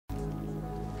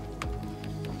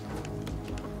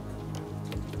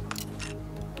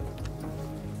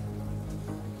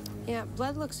Yeah,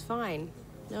 blood looks fine.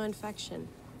 No infection.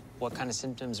 What kind of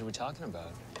symptoms are we talking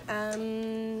about?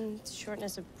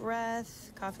 Shortness of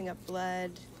breath, coughing up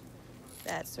blood,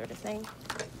 that sort of thing.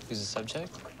 Who's the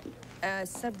subject?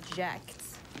 Subject.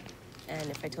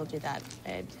 And if I told you that,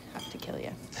 I'd have to kill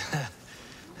you.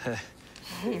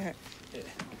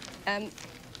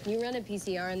 You run a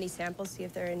PCR on these samples, see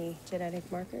if there are any genetic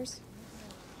markers?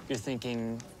 You're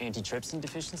thinking antitrypsin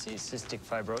deficiency, cystic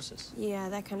fibrosis? Yeah,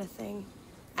 that kind of thing.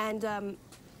 And,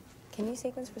 can you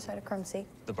sequence for cytochrome C?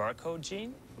 The barcode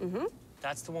gene? Mm-hmm.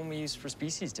 That's the one we use for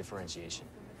species differentiation.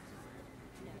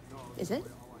 Is it?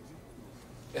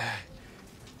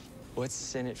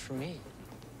 What's in it for me?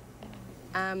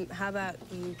 How about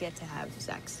you get to have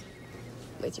sex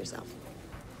with yourself?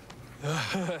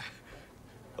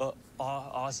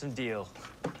 Awesome deal.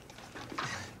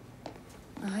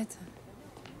 Arrête.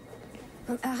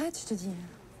 Non, arrête, je te dis.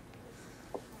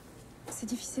 C'est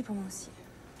difficile pour moi aussi.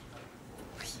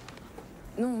 Oui.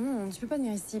 Non, non, tu peux pas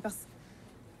venir ici parce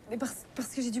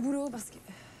que j'ai du boulot, parce que...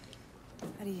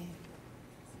 Allez.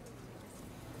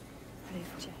 Allez,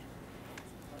 faut que j'y aille.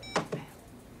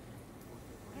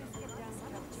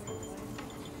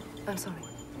 I'm sorry.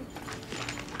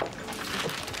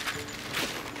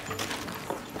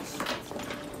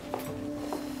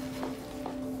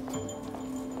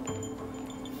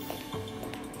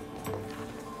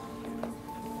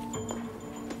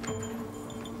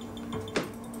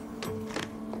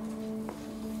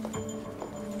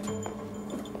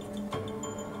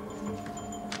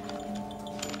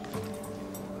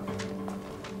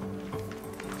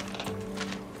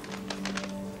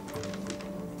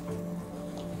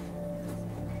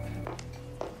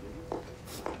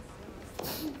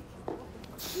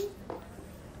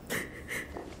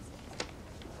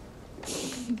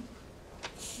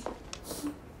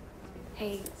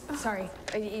 Hey, sorry.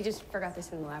 You just forgot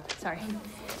this in the lab. Sorry.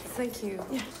 Thank you.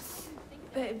 Yeah.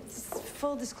 But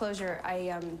full disclosure,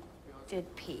 I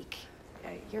did peek.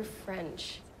 You're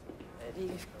French. You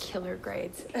have killer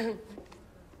grades.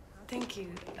 Thank you.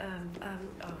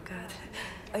 Oh, God.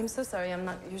 I'm so sorry. I'm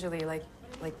not usually like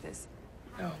this.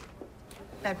 Oh.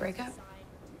 Bad breakup?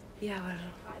 Yeah, well,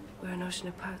 we're an ocean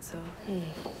apart, so...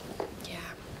 Yeah,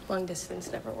 long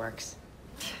distance never works.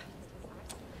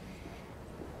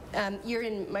 You're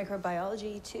in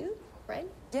microbiology too, right?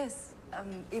 Yes,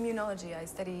 immunology. I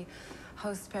study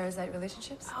host-parasite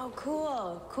relationships. Oh,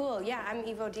 cool, cool. Yeah, I'm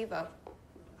Evo Devo.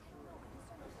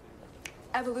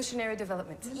 Evolutionary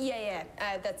development. Yeah.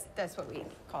 That's what we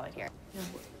call it here.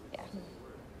 Yeah.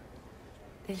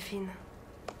 Delphine.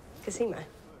 Cosima.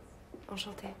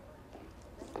 Enchantée.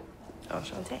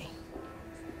 Enchantée.